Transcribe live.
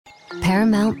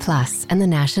Paramount Plus and the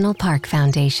National Park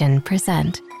Foundation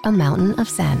present A Mountain of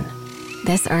Zen.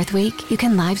 This Earth Week, you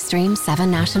can live stream 7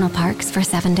 national parks for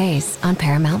 7 days on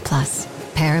Paramount Plus.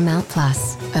 Paramount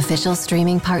Plus, official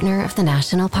streaming partner of the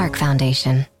National Park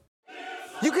Foundation.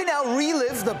 You can now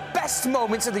relive the best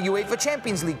moments of the UEFA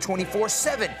Champions League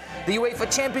 24/7. The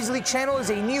UEFA Champions League channel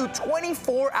is a new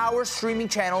 24-hour streaming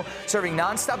channel serving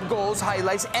non-stop goals,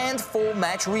 highlights, and full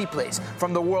match replays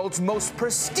from the world's most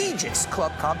prestigious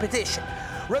club competition.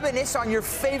 Reminisce on your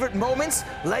favorite moments,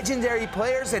 legendary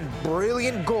players, and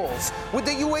brilliant goals with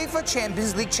the UEFA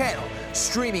Champions League channel,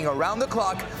 streaming around the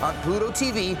clock on Pluto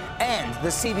TV and the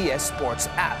CBS Sports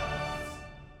app.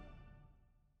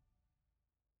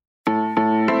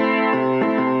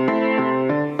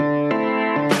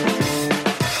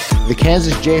 The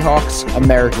Kansas Jayhawks,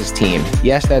 America's team.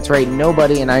 Yes, that's right.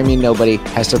 Nobody, and I mean nobody,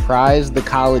 has surprised the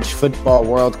college football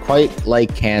world quite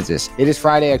like Kansas. It is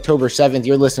Friday, October 7th.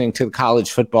 You're listening to the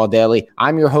College Football Daily.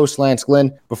 I'm your host, Lance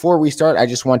Glynn. Before we start, I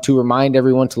just want to remind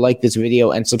everyone to like this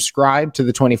video and subscribe to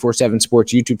the 24/7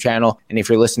 Sports YouTube channel. And if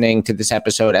you're listening to this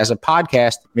episode as a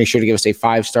podcast, make sure to give us a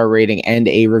 5-star rating and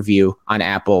a review on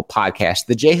Apple Podcasts.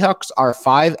 The Jayhawks are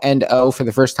 5-0 for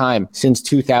the first time since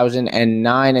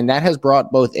 2009, and that has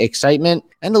brought both excitement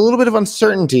and a little bit of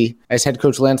uncertainty as head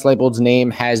coach Lance Leipold's name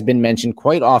has been mentioned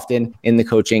quite often in the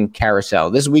coaching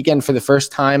carousel. This weekend, for the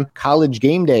first time, College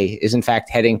Game Day is in fact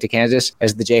heading to Kansas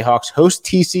as the Jayhawks host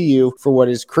TCU for what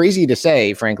is crazy to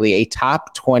say, frankly, a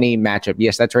top 20 matchup.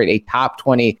 Yes, that's right, a top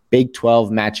 20 Big 12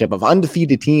 matchup of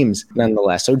undefeated teams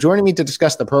nonetheless. So joining me to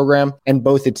discuss the program and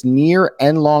both its near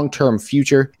and long-term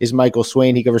future is Michael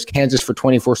Swain. He covers Kansas for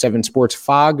 24/7 Sports,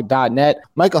 fog.net.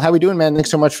 Michael, how we doing, man?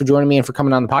 Thanks so much for joining me and for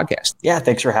coming on the podcast. Yeah,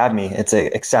 thanks for having me. It's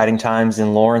exciting times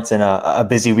in Lawrence and a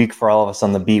busy week for all of us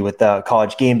on the beat with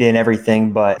College Game Day and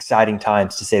everything, but exciting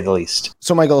times to say the least.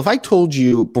 So, Michael, if I told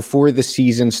you before the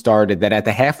season started that at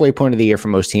the halfway point of the year for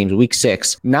most teams, week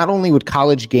 6, not only would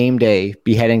College Game Day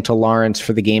be heading to Lawrence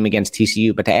for the game against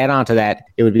TCU, but to add on to that,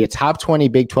 it would be a top 20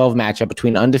 Big 12 matchup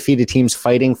between undefeated teams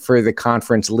fighting for the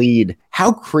conference lead.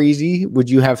 How crazy would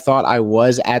you have thought I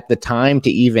was at the time to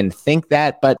even think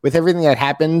that? But with everything that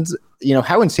happened, you know,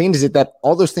 how insane is it that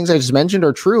all those things I just mentioned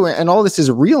are true and all this is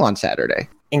real on Saturday?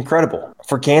 Incredible.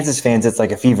 For Kansas fans, it's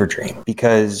like a fever dream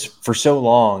because for so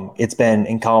long it's been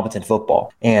incompetent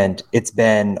football and it's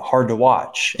been hard to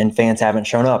watch and fans haven't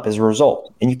shown up as a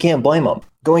result. And you can't blame them.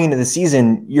 Going into the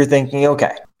season, you're thinking,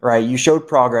 okay, right, you showed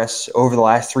progress over the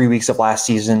last 3 weeks of last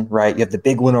season, right? You have the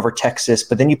big win over Texas,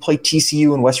 but then you play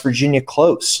TCU and West Virginia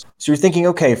close. So you're thinking,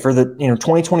 okay, for the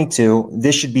 2022,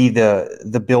 this should be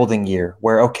the building year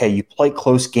where, okay, you play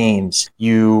close games,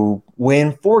 you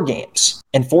win 4 games,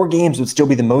 and 4 games would still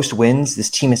be the most wins this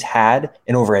team has had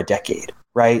in over a decade.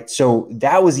 Right. So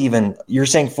that was you're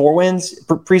saying 4 wins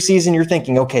preseason. You're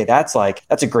thinking, okay, that's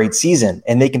a great season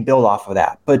and they can build off of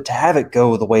that. But to have it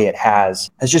go the way it has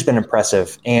just been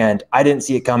impressive. And I didn't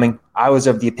see it coming. I was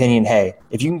of the opinion, hey,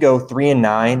 if you can go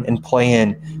 3-9 and play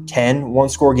in 10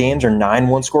 one-score games or 9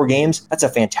 one-score games, that's a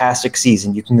fantastic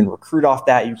season. You can recruit off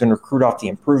that. You can recruit off the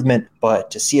improvement.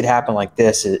 But to see it happen like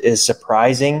this is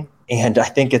surprising. And I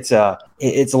think it's a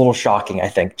little shocking, I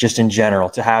think, just in general,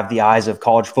 to have the eyes of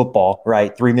college football,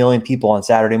 right? 3 million people on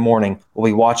Saturday morning will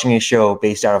be watching a show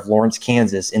based out of Lawrence,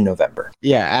 Kansas in November.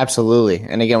 Yeah, absolutely.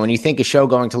 And again, when you think a show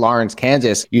going to Lawrence,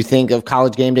 Kansas, you think of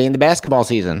College Game Day in the basketball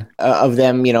season, of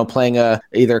them, playing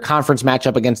either a conference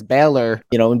matchup against Baylor,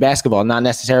 in basketball, not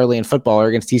necessarily in football, or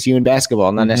against TCU in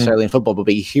basketball, not necessarily in football.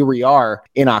 But here we are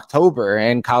in October,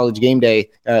 and College Game Day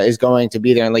is going to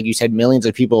be there. And like you said, millions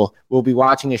of people will be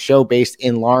watching a show based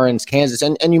in Lawrence, Kansas.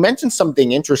 And you mentioned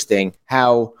something interesting,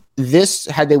 how this,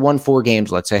 had they won 4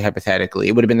 games, let's say hypothetically,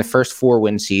 it would have been the first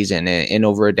 4-win season in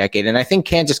over a decade. And I think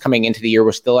Kansas coming into the year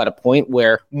was still at a point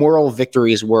where moral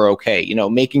victories were okay,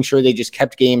 making sure they just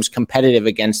kept games competitive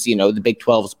against, the Big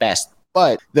 12's best.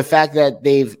 But the fact that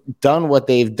they've done what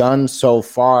they've done so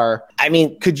far, I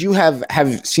mean, could you have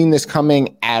seen this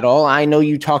coming at all? I know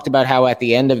you talked about how at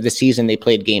the end of the season they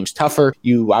played games tougher.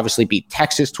 You obviously beat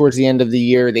Texas towards the end of the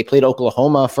year. They played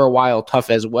Oklahoma for a while, tough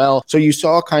as well. So you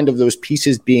saw kind of those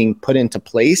pieces being put into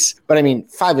place. But I mean,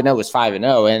 5-0 is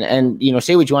 5-0. And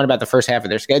say what you want about the first half of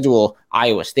their schedule,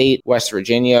 Iowa State, West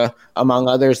Virginia, among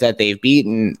others that they've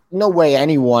beaten. No way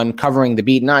anyone covering the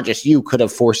beat, not just you, could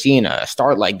have foreseen a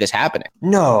start like this happening.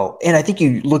 No. And I think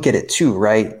you look at it too,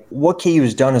 right? What KU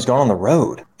has done is gone on the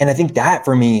road. And I think that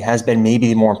for me has been maybe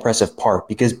the more impressive part,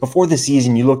 because before the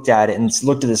season, you looked at it and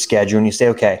looked at the schedule and you say,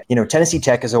 okay, Tennessee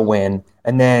Tech is a win.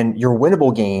 And then your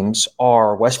winnable games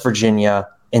are West Virginia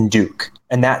and Duke.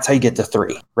 And that's how you get to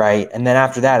 3, right? And then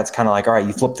after that, it's kind of like, all right,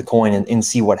 you flip the coin and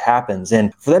see what happens.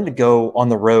 And for them to go on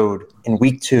the road in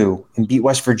week 2 and beat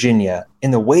West Virginia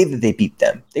in the way that they beat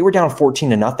them, they were down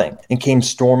 14-0 and came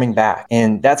storming back.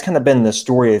 And that's kind of been the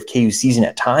story of KU's season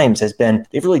at times, has been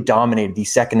they've really dominated the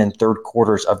second and third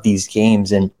quarters of these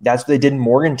games. And that's what they did in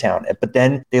Morgantown. But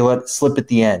then they let it slip at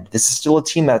the end. This is still a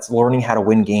team that's learning how to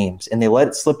win games, and they let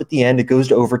it slip at the end. It goes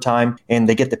to overtime, and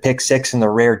they get the pick 6 and the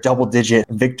rare double-digit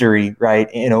victory, right,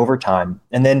 in overtime.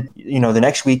 And then, the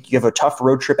next week you have a tough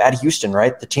road trip at Houston,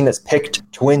 right? The team that's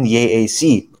picked to win the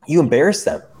AAC. You embarrass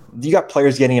them. You got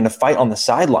players getting in a fight on the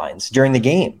sidelines during the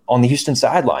game, on the Houston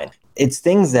sideline. It's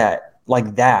things that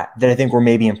I think were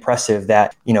maybe impressive,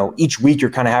 that, each week you're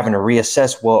kind of having to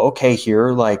reassess, well, okay,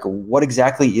 here, like, what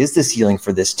exactly is the ceiling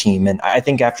for this team? And I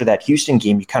think after that Houston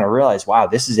game, you kind of realize, wow,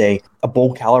 this is a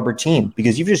bowl caliber team,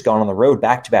 because you've just gone on the road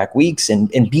back-to-back weeks and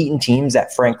beaten teams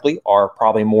that frankly are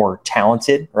probably more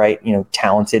talented, right?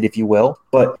 Talented, if you will,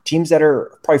 but teams that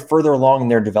are probably further along in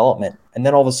their development. And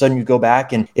then all of a sudden you go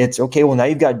back and it's okay, well, now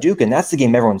you've got Duke, and that's the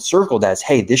game everyone circled as,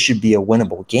 hey, this should be a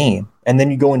winnable game. And then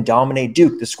you go and dominate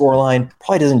Duke. The scoreline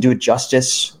probably doesn't do it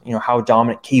justice, how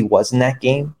dominant KU was in that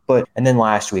game. And then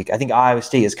last week, I think Iowa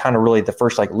State is kind of really the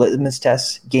first litmus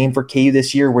test game for KU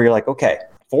this year, where you're like, okay,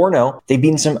 4-0. They've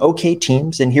beaten some okay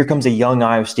teams, and here comes a young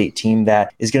Iowa State team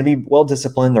that is going to be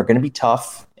well-disciplined. They're going to be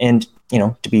tough. And,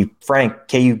 to be frank,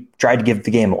 KU tried to give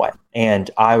the game away,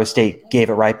 and Iowa State gave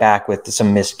it right back with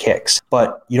some missed kicks.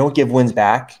 But you don't give wins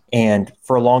back. And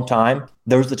for a long time,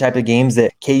 those are the type of games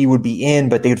that KU would be in,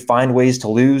 but they would find ways to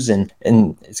lose. And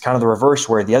it's kind of the reverse,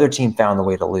 where the other team found the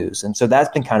way to lose. And so that's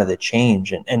been kind of the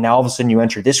change. And now all of a sudden you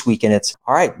enter this week and it's,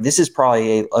 all right, this is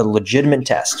probably a legitimate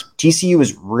test. TCU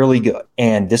is really good.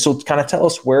 And this will kind of tell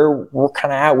us where we're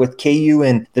kind of at with KU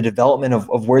and the development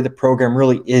of where the program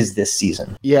really is this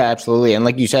season. Yeah, absolutely. And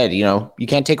like you said, you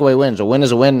can't take away wins. A win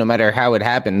is a win no matter how it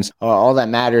happens. All that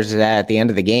matters is that at the end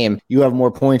of the game, you have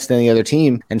more points than the other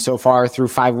team. And so far through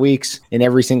 5 weeks, in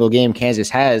every single game Kansas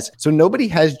has. So nobody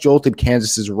has jolted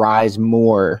Kansas's rise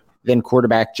more than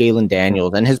quarterback Jalen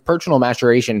Daniels. And his personal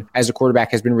maturation as a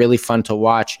quarterback has been really fun to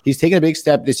watch. He's taken a big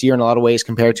step this year in a lot of ways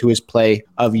compared to his play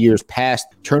of years past.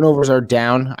 Turnovers are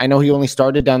down. I know he only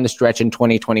started down the stretch in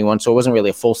 2021, so it wasn't really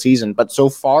a full season. But so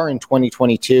far in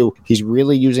 2022, he's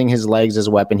really using his legs as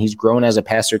a weapon. He's grown as a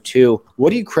passer too. What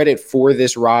do you credit for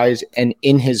this rise and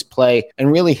in his play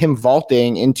and really him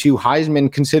vaulting into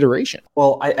Heisman consideration?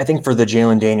 Well, I think for the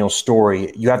Jalen Daniels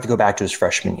story, you have to go back to his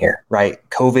freshman year, right?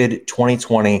 COVID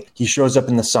 2020. He shows up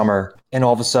in the summer and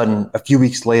all of a sudden, a few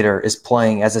weeks later, is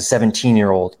playing as a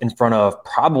 17-year-old in front of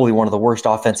probably one of the worst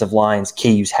offensive lines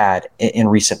KU's had in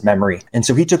recent memory. And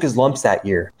so he took his lumps that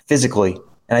year physically.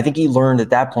 And I think he learned at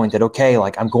that point that, okay,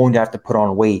 I'm going to have to put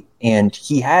on weight. And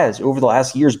he has, over the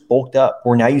last years, bulked up,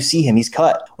 where now you see him, he's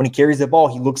cut. When he carries the ball,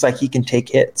 he looks like he can take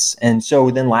hits. And so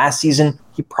then last season,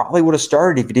 he probably would have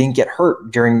started if he didn't get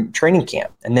hurt during training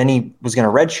camp. And then he was going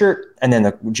to redshirt, and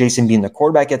then Jason being the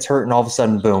quarterback gets hurt, and all of a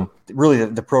sudden, boom, really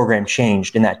the program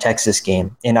changed in that Texas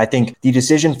game. And I think the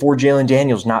decision for Jalen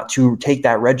Daniels not to take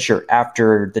that redshirt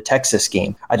after the Texas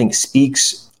game, I think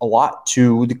speaks a lot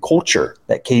to the culture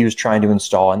that KU is trying to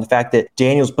install. And the fact that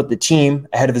Daniels put the team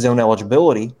ahead of his own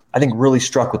eligibility, I think really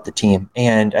struck with the team.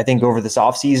 And I think over this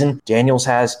offseason, Daniels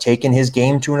has taken his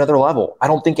game to another level. I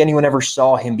don't think anyone ever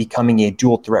saw him becoming a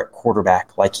dual threat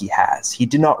quarterback like he has. He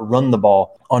did not run the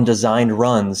ball on designed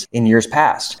runs in years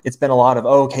past. It's been a lot of,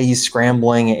 okay, he's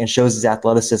scrambling and shows his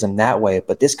athleticism that way.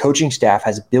 But this coaching staff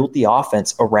has built the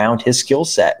offense around his skill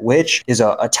set, which is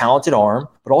a talented arm,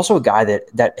 but also a guy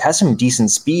that has some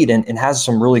decent speed and has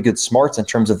some really good smarts in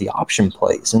terms of the option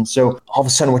plays. And so all of a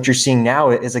sudden what you're seeing now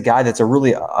is a guy that's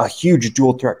a huge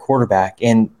dual threat quarterback.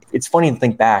 And it's funny to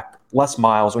think back, Les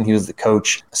Miles, when he was the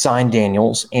coach, signed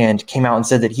Daniels and came out and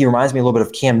said that he reminds me a little bit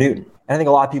of Cam Newton. And I think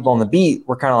a lot of people on the beat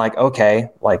were kind of like, okay,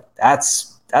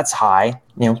 that's high.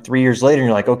 3 years later, and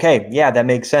you're like, okay, yeah, that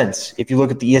makes sense. If you look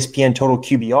at the ESPN total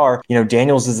QBR,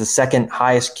 Daniels is the second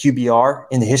highest QBR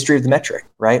in the history of the metric,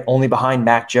 right? Only behind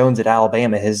Mac Jones at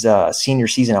Alabama, his senior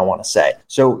season, I want to say.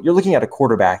 So you're looking at a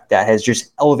quarterback that has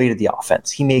just elevated the offense.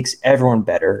 He makes everyone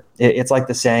better. It's like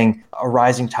the saying, a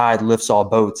rising tide lifts all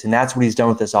boats. And that's what he's done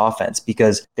with this offense,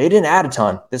 because they didn't add a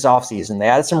ton this offseason. They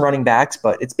added some running backs,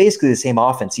 but it's basically the same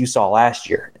offense you saw last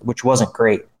year, which wasn't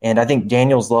great. And I think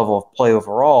Daniels' level of play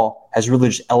overall has really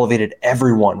just elevated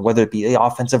everyone, whether it be the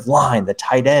offensive line, the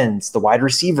tight ends, the wide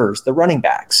receivers, the running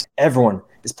backs. Everyone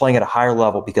is playing at a higher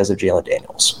level because of Jalen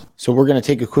Daniels. So we're going to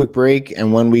take a quick break,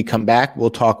 and when we come back, we'll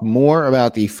talk more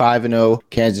about the 5-0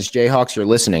 Kansas Jayhawks. You're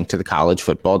listening to the College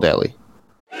Football Daily.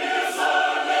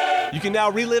 You can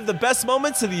now relive the best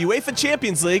moments of the UEFA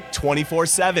Champions League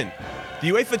 24/7. The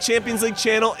UEFA Champions League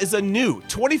channel is a new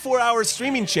 24-hour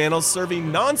streaming channel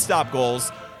serving non-stop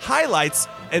goals, highlights,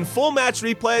 and full match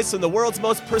replays from the world's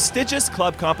most prestigious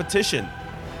club competition.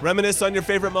 Reminisce on your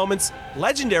favorite moments,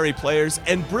 legendary players,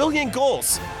 and brilliant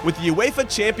goals with the UEFA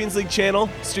Champions League channel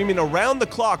streaming around the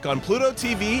clock on Pluto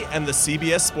TV and the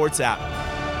CBS Sports app.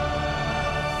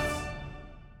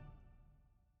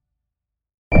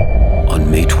 On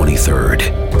May 23rd,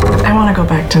 I want to go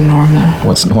back to normal.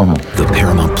 What's normal? the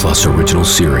Paramount Plus original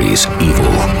series, Evil,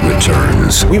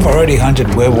 returns. We've already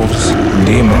hunted werewolves,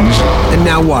 demons. And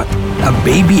now what? A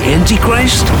baby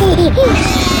Antichrist?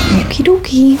 Okie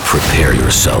dokie. Prepare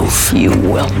yourself You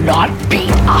will not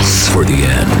beat us. for the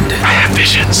end. I have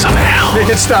visions of hell. Make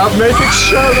it stop, make it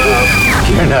shut up.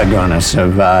 You're not gonna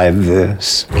survive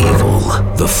this. Evil,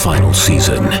 the final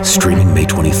season, streaming May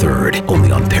 23rd,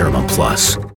 only on Paramount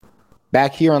Plus.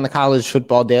 Back here on the College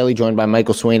Football Daily, joined by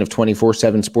Michael Swain of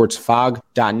 24/7 Sports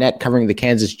Fog.net, covering the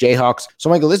Kansas Jayhawks. So,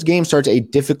 Michael, this game starts a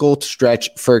difficult stretch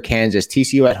for Kansas.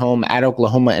 TCU at home, at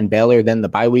Oklahoma and Baylor, then the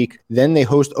bye week. Then they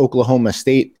host Oklahoma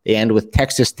State. They end with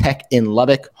Texas Tech in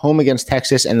Lubbock, home against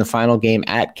Texas, and the final game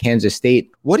at Kansas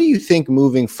State. What do you think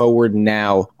moving forward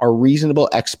now are reasonable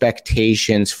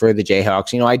expectations for the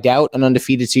Jayhawks? I doubt an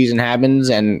undefeated season happens,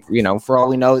 and, for all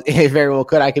we know, it very well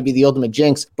could. I could be the ultimate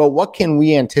jinx. But what can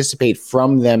we anticipate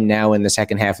from them now in the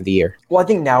second half of the year? Well, I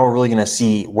think now we're really going to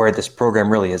see where this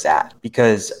program really is at,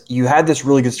 because you had this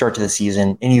really good start to the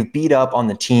season and you beat up on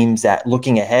the teams that,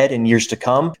 looking ahead in years to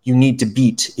come, you need to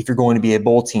beat if you're going to be a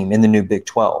bowl team in the new Big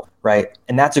 12, right?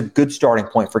 And that's a good starting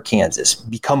point for Kansas.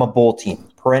 Become a bowl team,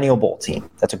 perennial bowl team.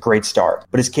 That's a great start.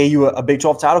 But is KU a Big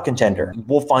 12 title contender?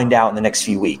 We'll find out in the next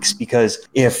few weeks, because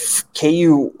if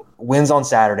KU wins on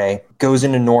Saturday, goes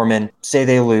into Norman, say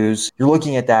they lose, you're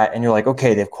looking at that and you're like,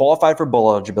 okay, they've qualified for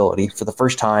bowl eligibility for the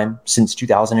first time since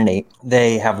 2008.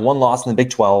 They have one loss in the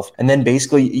Big 12. And then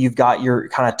basically you've got your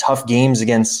kind of tough games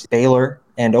against Baylor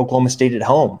and Oklahoma State at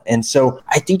home. And so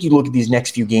I think you look at these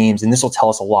next few games, and this will tell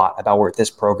us a lot about where this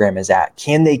program is at.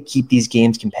 Can they keep these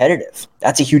games competitive?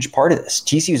 That's a huge part of this.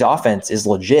 TCU's offense is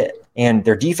legit, and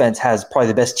their defense has probably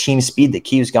the best team speed that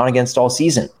KU's gone against all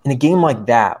season. In a game like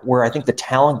that, where I think the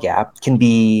talent gap can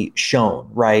be shown,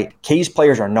 right? KU's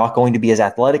players are not going to be as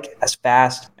athletic, as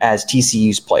fast as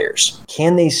TCU's players.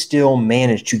 Can they still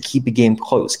manage to keep a game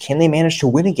close? Can they manage to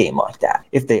win a game like that?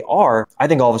 If they are, I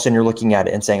think all of a sudden you're looking at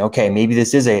it and saying, okay, maybe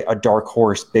this is a dark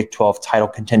horse Big 12 title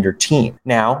contender team.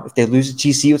 Now, if they lose to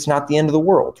TCU, it's not the end of the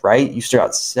world, right? You still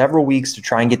got several weeks to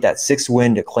try and get that 6th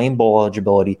win to claim bowl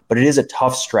eligibility, but it is a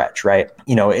tough stretch, right?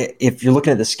 If you're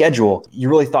looking at the schedule, you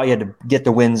really thought you had to get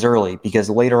the wins early, because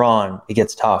later on it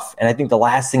gets tough. And I think the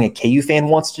last thing a KU fan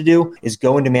wants to do is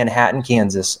go into Manhattan,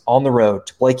 Kansas on the road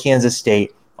to play Kansas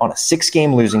State on a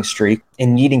 6-game losing streak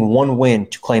and needing one win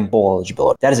to claim bowl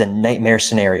eligibility. That is a nightmare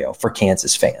scenario for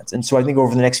Kansas fans. And so I think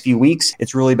over the next few weeks,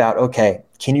 it's really about, okay,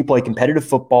 can you play competitive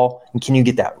football, and can you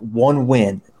get that one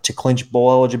win to clinch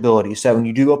bowl eligibility? So when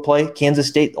you do go play Kansas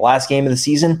State, the last game of the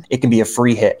season, it can be a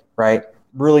free hit, right?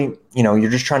 Really, you're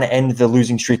just trying to end the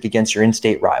losing streak against your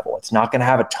in-state rival. It's not going to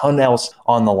have a ton else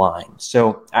on the line.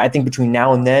 So I think between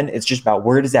now and then, it's just about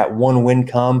where does that one win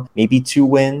come, maybe 2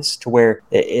 wins, to where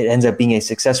it ends up being a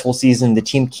successful season. The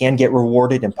team can get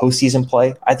rewarded in postseason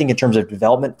play. I think in terms of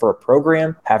development for a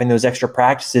program, having those extra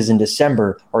practices in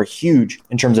December are huge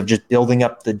in terms of just building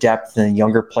up the depth and the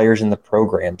younger players in the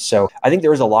program. So I think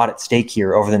there is a lot at stake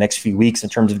here over the next few weeks in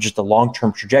terms of just the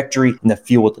long-term trajectory and the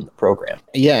feel within the program.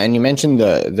 Yeah, and you mentioned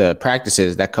the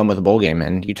practices that come with a bowl game,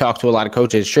 and you talk to a lot of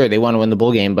coaches. Sure, they want to win the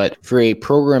bowl game, but for a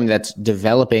program that's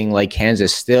developing like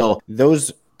Kansas, still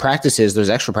those practices, those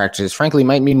extra practices, frankly,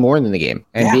 might mean more than the game.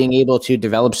 And being able to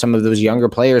develop some of those younger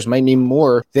players might mean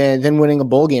more than winning a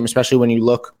bowl game, especially when you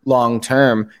look long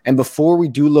term. And before we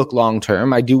do look long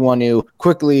term, I do want to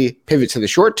quickly pivot to the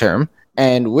short term.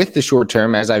 And with the short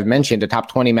term, as I've mentioned, a top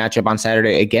 20 matchup on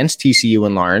Saturday against TCU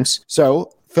and Lawrence.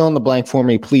 So fill in the blank for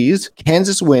me, please.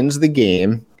 Kansas wins the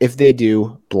game if they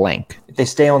do blank. If they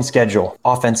stay on schedule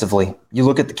offensively, you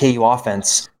look at the KU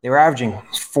offense, they were averaging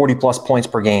 40-plus points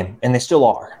per game, and they still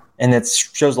are. And it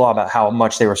shows a lot about how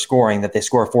much they were scoring, that they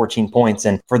score 14 points.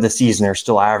 And for the season, they're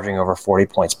still averaging over 40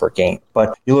 points per game.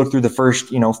 But you look through the first,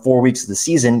 4 weeks of the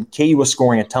season, KU was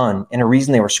scoring a ton. And a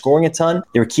reason they were scoring a ton,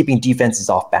 they were keeping defenses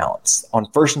off balance. On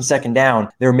first and second down,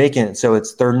 they were making it so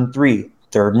it's 3rd and 3,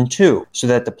 3rd and 2 so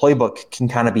that the playbook can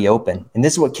kind of be open. And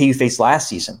this is what KU faced last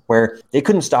season, where they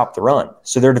couldn't stop the run.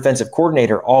 So their defensive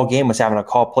coordinator all game was having to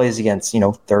call plays against,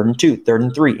 3rd and 2, 3rd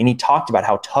and 3. And he talked about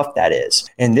how tough that is.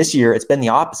 And this year, it's been the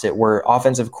opposite, where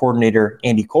offensive coordinator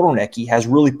Andy Kotelnicki has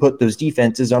really put those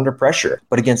defenses under pressure.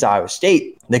 But against Iowa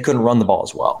State, they couldn't run the ball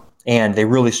as well. And they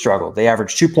really struggled. They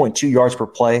averaged 2.2 yards per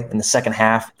play in the second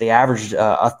half. They averaged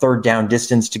a third down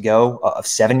distance to go of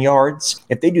 7 yards.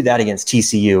 If they do that against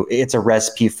TCU, it's a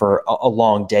recipe for a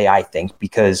long day, I think,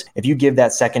 because if you give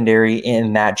that secondary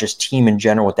and that just team in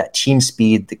general with that team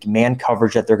speed, the man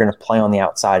coverage that they're going to play on the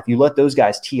outside, if you let those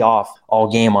guys tee off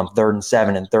all game on 3rd and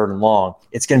 7 and 3rd and long,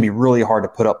 it's going to be really hard to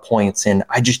put up points. And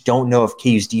I just don't know if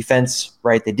KU's defense,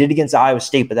 right? They did against Iowa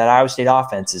State, but that Iowa State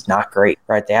offense is not great,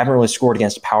 right? They haven't really scored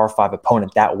against a Power 5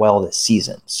 opponent that well this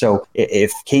season. So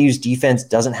if KU's defense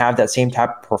doesn't have that same type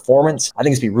of performance, I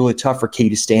think it's going to be really tough for KU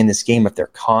to stay in this game if they're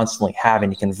constantly having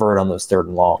to convert on those 3rd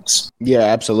and longs. Yeah,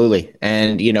 absolutely.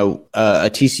 And, a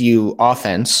TCU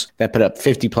offense that put up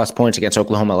 50 plus points against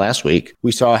Oklahoma last week,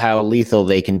 we saw how lethal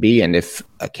they can be. And if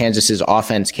Kansas's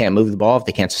offense can't move the ball, if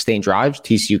they can't sustain drives,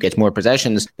 TCU gets more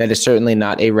possessions. That is certainly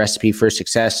not a recipe for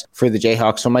success for the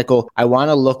Jayhawks. So, Michael, I want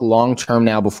to look long-term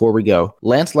now before we go.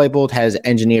 Lance Leipold has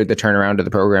engineered the turnaround of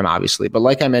the program, obviously. But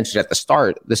like I mentioned at the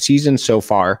start, the season so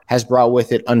far has brought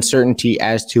with it uncertainty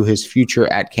as to his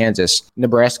future at Kansas.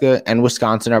 Nebraska and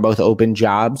Wisconsin are both open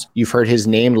jobs. You've heard his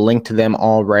name linked to them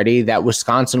already. That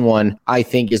Wisconsin one, I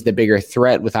think, is the bigger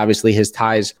threat with obviously his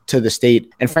ties to the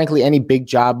state. And frankly, any big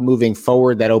job moving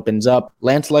forward that opens up,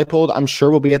 Lance Leipold, I'm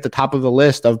sure, will be at the top of the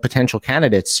list of potential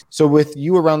candidates. So with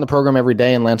you around the program every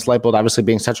day and Lance Leipold obviously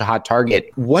being such a hot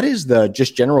target, what is the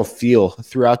just general feel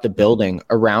throughout the building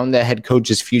around the head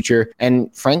coach's future?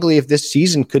 And frankly, if this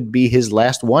season could be his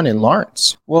last one in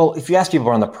Lawrence? Well, if you ask people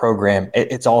around the program,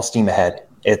 it's all steam ahead.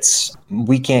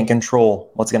 We can't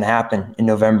control what's going to happen in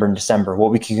November and December.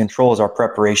 What we can control is our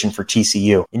preparation for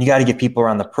TCU. And you got to give people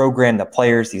around the program, the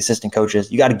players, the assistant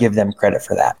coaches, you got to give them credit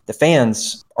for that. The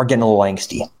fans are getting a little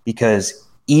angsty because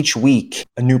each week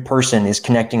a new person is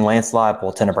connecting Lance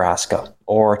Leipold to Nebraska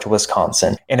or to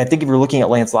Wisconsin. And I think if you're looking at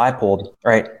Lance Leipold,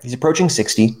 right, he's approaching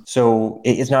 60. So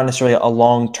it's not necessarily a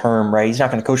long-term, right? He's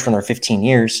not going to coach for another 15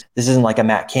 years. This isn't like a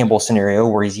Matt Campbell scenario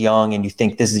where he's young and you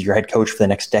think this is your head coach for the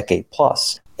next decade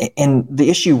plus. And the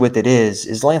issue with it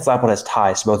is Lance Leipold has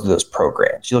ties to both of those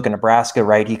programs. You look at Nebraska,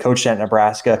 right? He coached at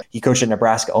Nebraska. He coached at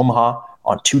Nebraska Omaha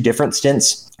on 2 different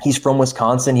stints. He's from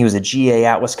Wisconsin. He was a GA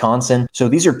at Wisconsin. So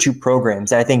these are 2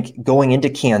 programs that I think going into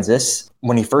Kansas,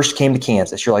 when he first came to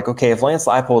Kansas, you're like, okay, if Lance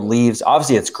Leipold leaves,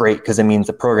 obviously it's great because it means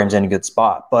the program's in a good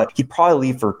spot, but he'd probably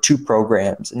leave for 2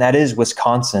 programs, and that is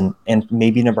Wisconsin and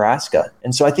maybe Nebraska.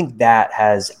 And so I think that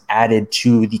has added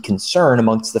to the concern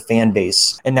amongst the fan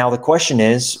base. And now the question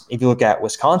is, if you look at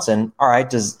Wisconsin, all right,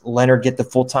 does Leonard get the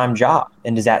full-time job?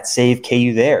 And does that save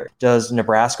KU there? Does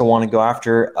Nebraska want to go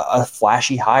after a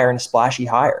flashy hire and a splashy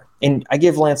hire? And I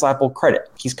give Lance Leipold credit.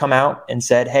 He's come out and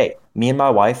said, hey, me and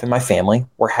my wife and my family,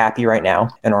 we're happy right now,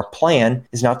 and our plan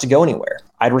is not to go anywhere.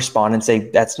 I'd respond and say,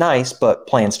 that's nice, but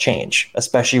plans change,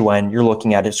 especially when you're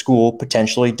looking at a school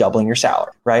potentially doubling your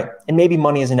salary, right? And maybe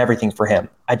money isn't everything for him.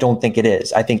 I don't think it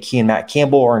is. I think he and Matt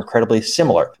Campbell are incredibly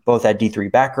similar. Both had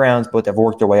D3 backgrounds, both have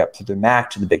worked their way up through the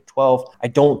MAC to the Big 12. I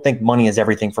don't think money is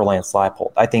everything for Lance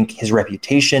Leipold. I think his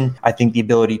reputation, I think the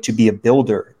ability to be a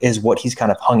builder is what he's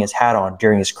kind of hung his hat on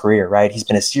during his career, right? He's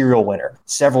been a serial winner,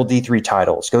 several D3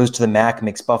 titles, goes to the MAC,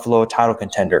 makes Buffalo a title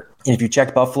contender. And if you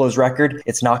check Buffalo's record,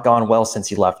 it's not gone well since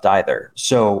he left either.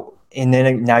 So, and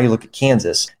then now you look at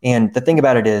Kansas. And the thing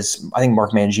about it is, I think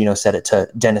Mark Mangino said it to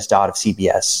Dennis Dodd of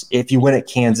CBS. If you win at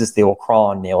Kansas, they will crawl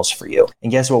on nails for you.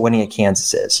 And guess what winning at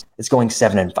Kansas is? It's going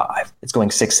 7-5. It's going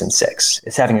 6-6.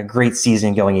 It's having a great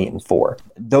season going 8-4.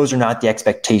 Those are not the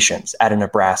expectations at a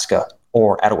Nebraska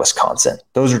or at a Wisconsin.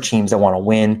 Those are teams that want to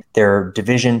win their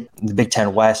division, the Big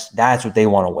Ten West. That's what they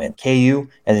want to win. KU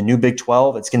and the new Big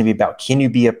 12, it's going to be about, can you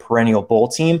be a perennial bowl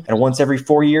team? And once every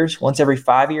 4 years, once every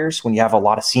 5 years, when you have a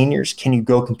lot of seniors, can you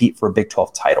go compete for a Big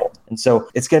 12 title? And so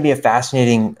it's going to be a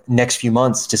fascinating next few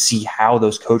months to see how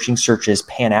those coaching searches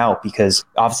pan out, because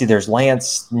obviously there's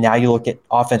Lance. Now you look at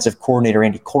offensive coordinator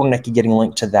Andy Kotelnicki getting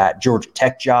linked to that Georgia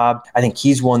Tech job. I think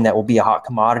he's one that will be a hot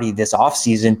commodity this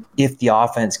offseason if the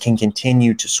offense can continue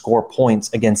to score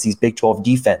points against these Big 12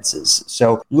 defenses.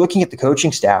 So looking at the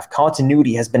coaching staff,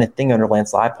 continuity has been a thing under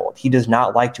Lance Leipold. He does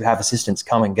not like to have assistants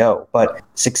come and go, but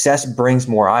success brings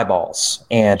more eyeballs,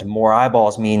 and more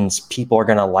eyeballs means people are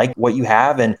going to like what you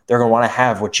have and they're going to want to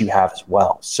have what you have as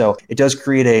well. So it does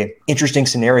create a interesting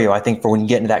scenario, I think, for when you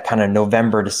get into that kind of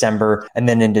November, December, and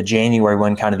then into January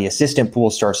when kind of the assistant pool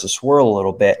starts to swirl a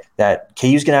little bit, that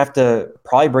KU's going to have to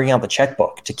probably bring out the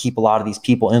checkbook to keep a lot of these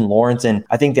people in Lawrence. And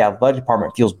I think the athletic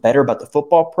department feels better about the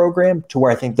football program to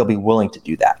where I think they'll be willing to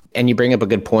do that. And you bring up a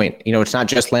good point. It's not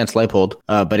just Lance Leipold,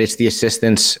 but it's the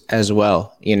assistants as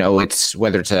well. It's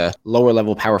whether it's a lower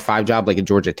level Power 5 job like a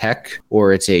Georgia Tech,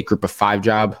 or it's a group of 5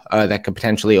 job that could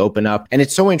potentially open up. And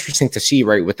it's so interesting to see,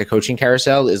 right, with the coaching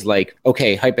carousel is like,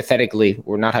 okay, hypothetically,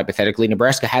 or not hypothetically,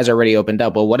 Nebraska has already opened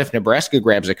up. Well, what if Nebraska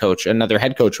grabs a coach, another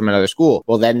head coach from another school?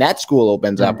 Well, then that school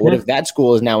opens up. What if that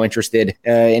school is now interested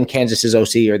in Kansas's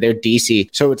OC or their DC?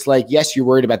 So it's like, yes, you're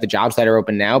worried about the jobs that are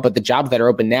open now, but the jobs that are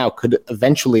open now could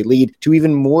eventually lead to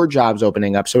even more jobs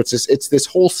opening up. So it's this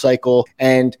whole cycle.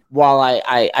 And while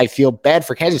I feel bad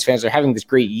for Kansas fans, they're having this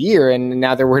great year, and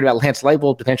now they're worried about Lance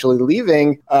Leipold potentially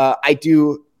leaving. I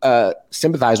do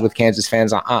sympathize with Kansas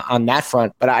fans on that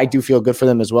front, but I do feel good for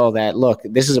them as well that, look,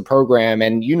 this is a program,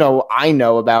 and I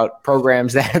know about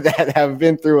programs that have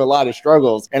been through a lot of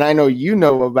struggles, and I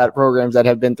know about programs that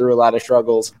have been through a lot of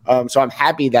struggles. So I'm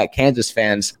happy that Kansas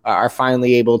fans are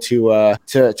finally able to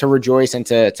rejoice and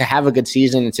to have a good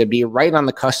season and to be right on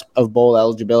the cusp of bowl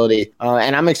eligibility.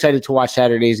 And I'm excited to watch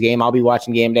Saturday's game. I'll be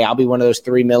watching game day. I'll be one of those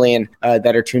 3 million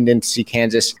that are tuned in to see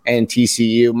Kansas and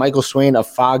TCU. Michael Swain of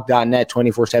Fog.net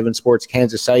 24/7 Sports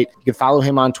Kansas site. You can follow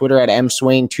him on Twitter at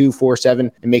mswain247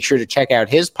 and make sure to check out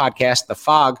his podcast, The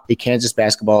Fog, a Kansas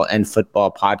basketball and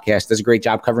football podcast. Does a great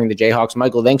job covering the Jayhawks.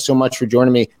 Michael, thanks so much for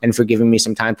joining me and for giving me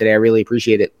some time today. I really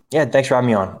appreciate it. Yeah, thanks for having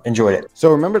me on. Enjoyed it.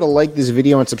 So remember to like this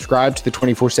video and subscribe to the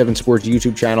 24/7 Sports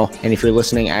YouTube channel. And if you're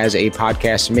listening as a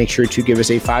podcast, make sure to give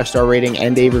us a 5-star rating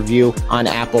and a review on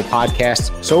Apple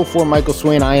Podcasts. So for Michael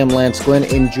Swain, I am Lance Glynn.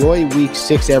 Enjoy week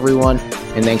 6, everyone.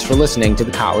 And thanks for listening to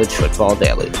the College Football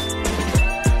Daily.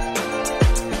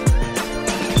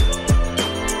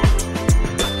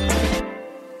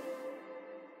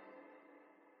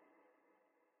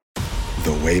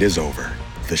 The wait is over.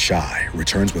 The Chi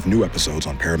returns with new episodes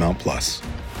on Paramount Plus.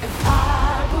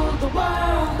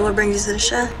 What brings you to the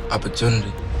Chi?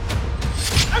 Opportunity.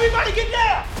 Everybody get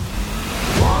down!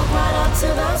 Walk right up to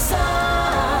the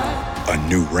side. A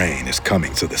new reign is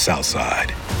coming to the South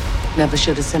Side. Never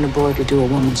should have sent a boy to do a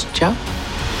woman's job.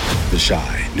 The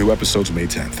Chi. New episodes May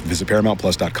 10th. Visit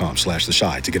ParamountPlus.com/The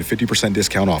Chi to get a 50%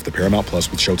 discount off the Paramount Plus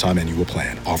with Showtime annual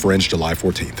plan. Offer ends July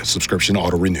 14th. Subscription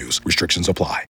auto renews. Restrictions apply.